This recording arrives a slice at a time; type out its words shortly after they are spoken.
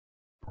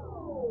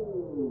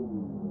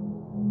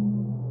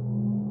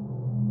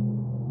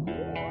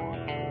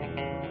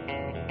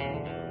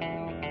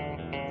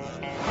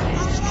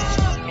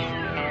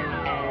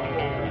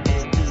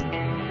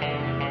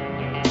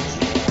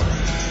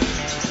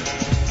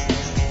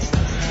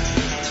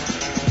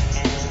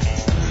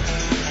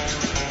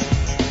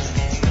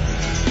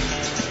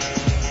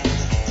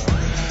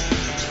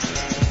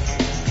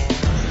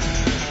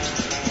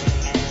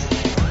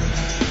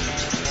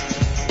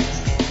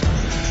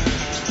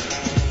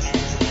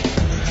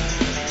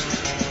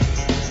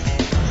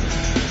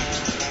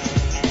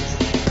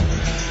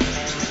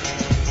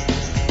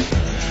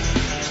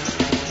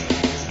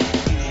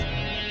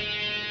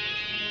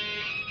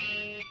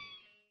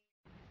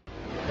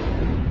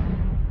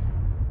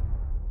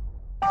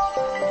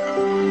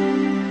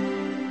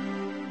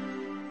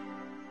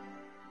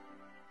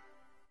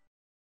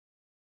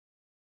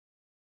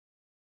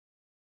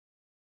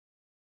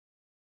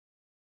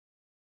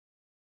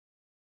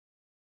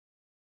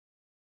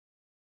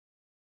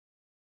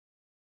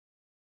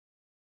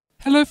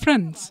Hello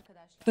friends!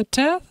 The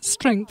tear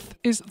strength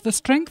is the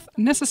strength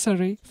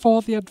necessary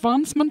for the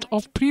advancement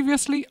of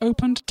previously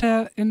opened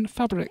tear in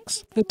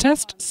fabrics. The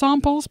test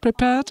samples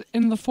prepared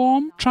in the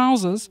form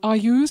trousers are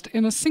used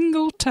in a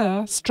single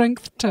tear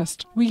strength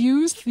test. We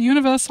use the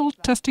universal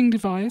testing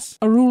device,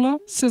 a ruler,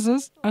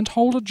 scissors and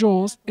holder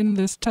jaws in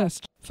this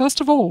test.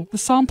 First of all, the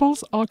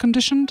samples are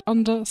conditioned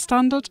under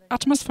standard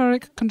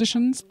atmospheric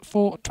conditions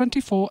for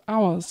 24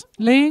 hours.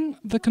 Laying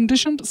the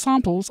conditioned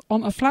samples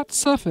on a flat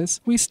surface,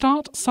 we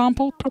start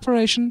sample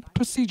preparation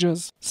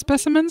procedures.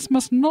 Specimens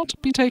must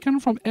not be taken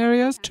from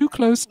areas too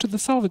close to the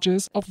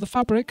selvages of the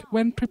fabric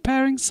when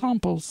preparing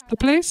samples. The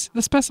place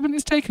the specimen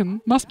is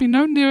taken must be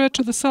no nearer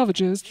to the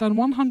selvages than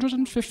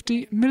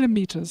 150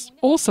 millimeters.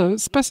 Also,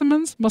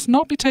 specimens must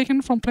not be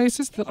taken from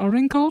places that are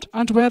wrinkled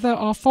and where there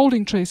are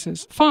folding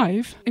traces.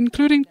 5.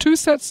 Including 2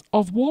 sets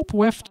of warp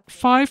weft,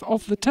 5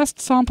 of the test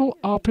sample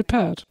are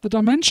prepared. The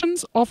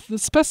dimensions of the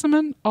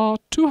specimen are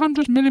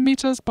 200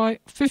 mm by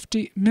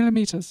 50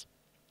 mm.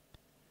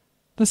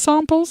 The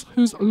samples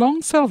whose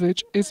long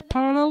selvage is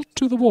parallel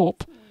to the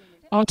warp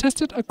are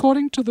tested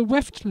according to the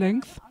weft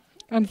length,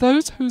 and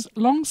those whose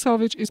long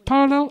selvage is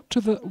parallel to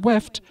the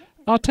weft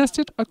are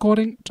tested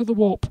according to the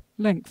warp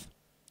length.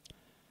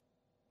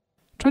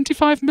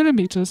 25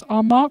 mm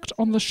are marked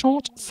on the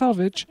short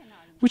selvage,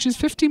 which is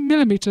 50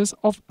 mm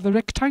of the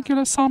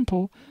rectangular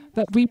sample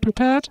that we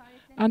prepared,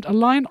 and a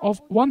line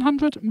of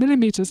 100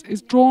 mm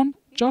is drawn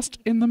just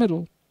in the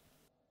middle.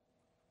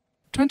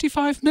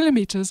 25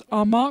 mm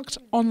are marked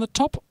on the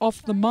top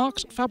of the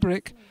marked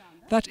fabric,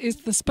 that is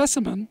the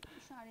specimen,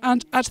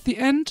 and at the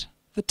end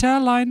the tear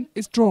line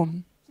is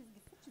drawn.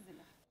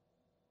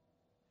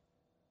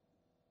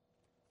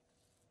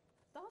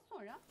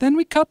 Then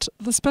we cut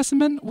the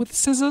specimen with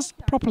scissors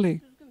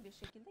properly.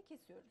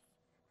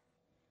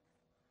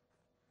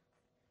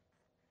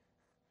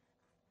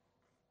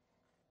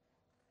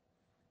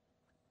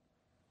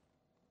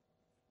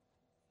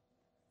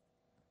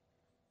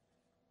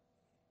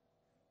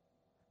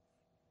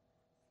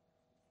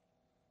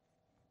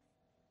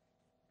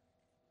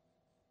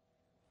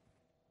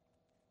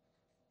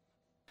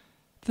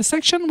 The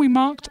section we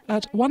marked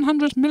at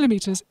 100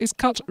 mm is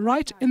cut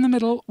right in the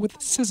middle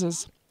with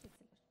scissors,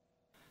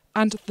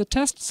 and the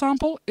test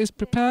sample is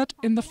prepared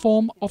in the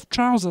form of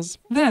trousers.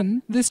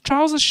 Then, this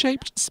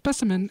trouser-shaped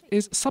specimen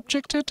is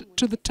subjected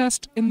to the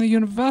test in the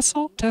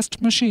universal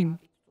test machine.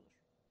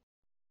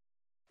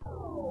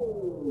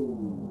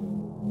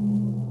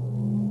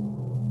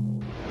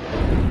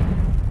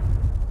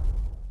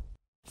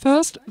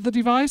 First, the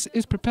device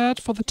is prepared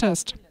for the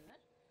test.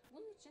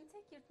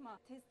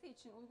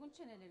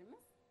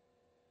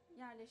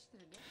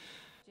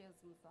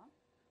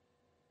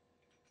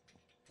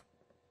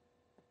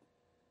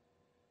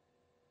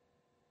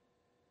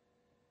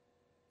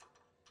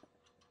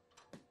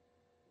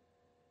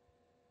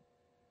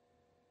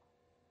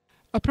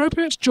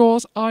 Appropriate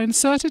jaws are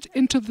inserted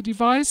into the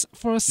device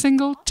for a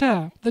single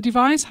tear. The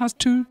device has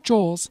 2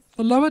 jaws.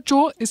 The lower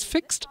jaw is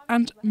fixed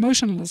and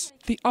motionless.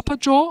 The upper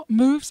jaw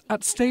moves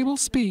at stable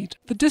speed.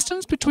 The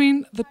distance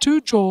between the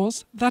 2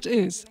 jaws, that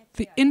is,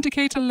 the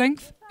indicator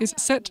length, is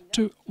set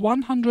to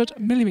 100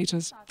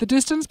 mm. The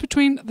distance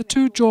between the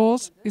 2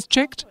 jaws is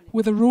checked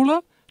with a ruler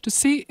to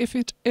see if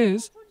it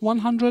is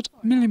 100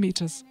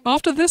 mm.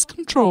 After this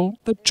control,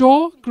 the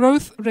jaw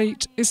growth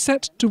rate is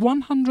set to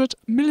 100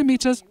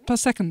 mm per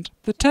second.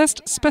 The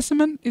test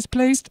specimen is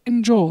placed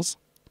in jaws.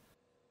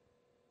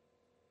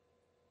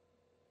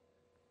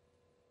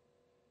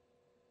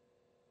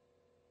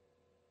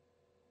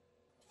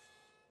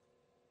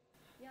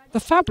 The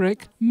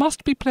fabric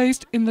must be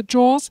placed in the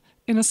jaws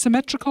in a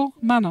symmetrical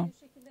manner.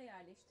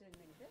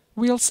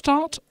 We'll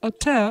start a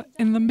tear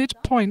in the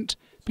midpoint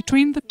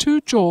between the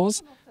 2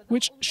 jaws,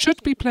 which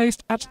should be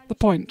placed at the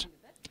point.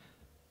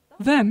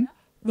 Then,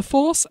 the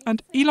force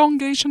and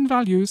elongation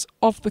values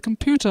of the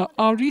computer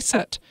are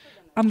reset,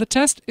 and the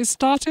test is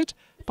started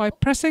by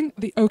pressing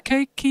the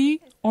OK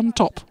key on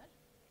top.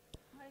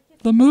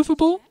 The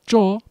movable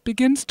jaw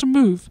begins to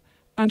move,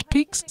 and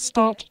peaks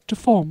start to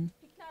form.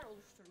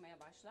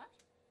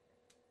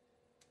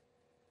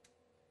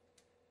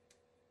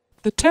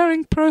 The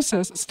tearing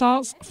process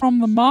starts from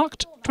the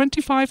marked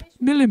 25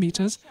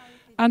 mm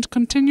and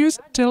continues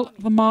till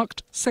the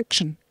marked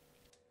section.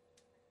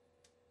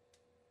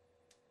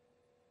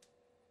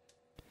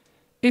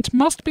 It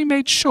must be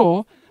made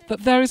sure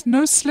that there is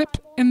no slip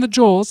in the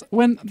jaws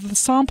when the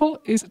sample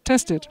is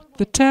tested.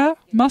 The tear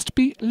must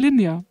be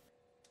linear.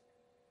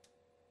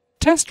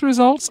 Test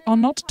results are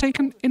not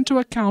taken into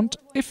account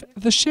if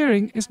the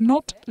shearing is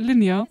not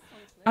linear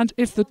and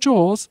if the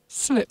jaws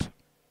slip.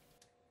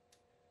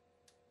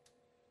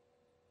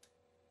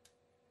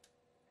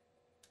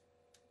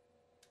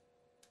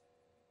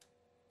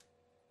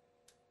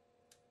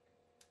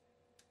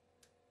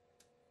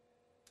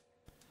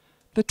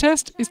 The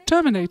test is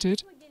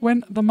terminated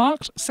when the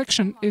marked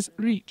section is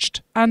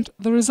reached, and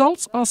the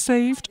results are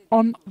saved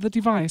on the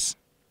device.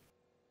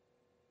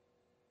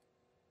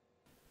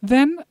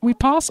 Then we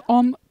pass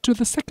on to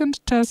the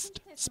second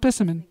test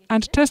specimen,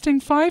 and testing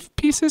 5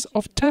 pieces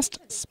of test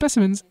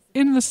specimens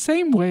in the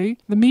same way,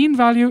 the mean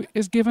value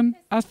is given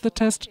as the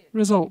test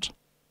result.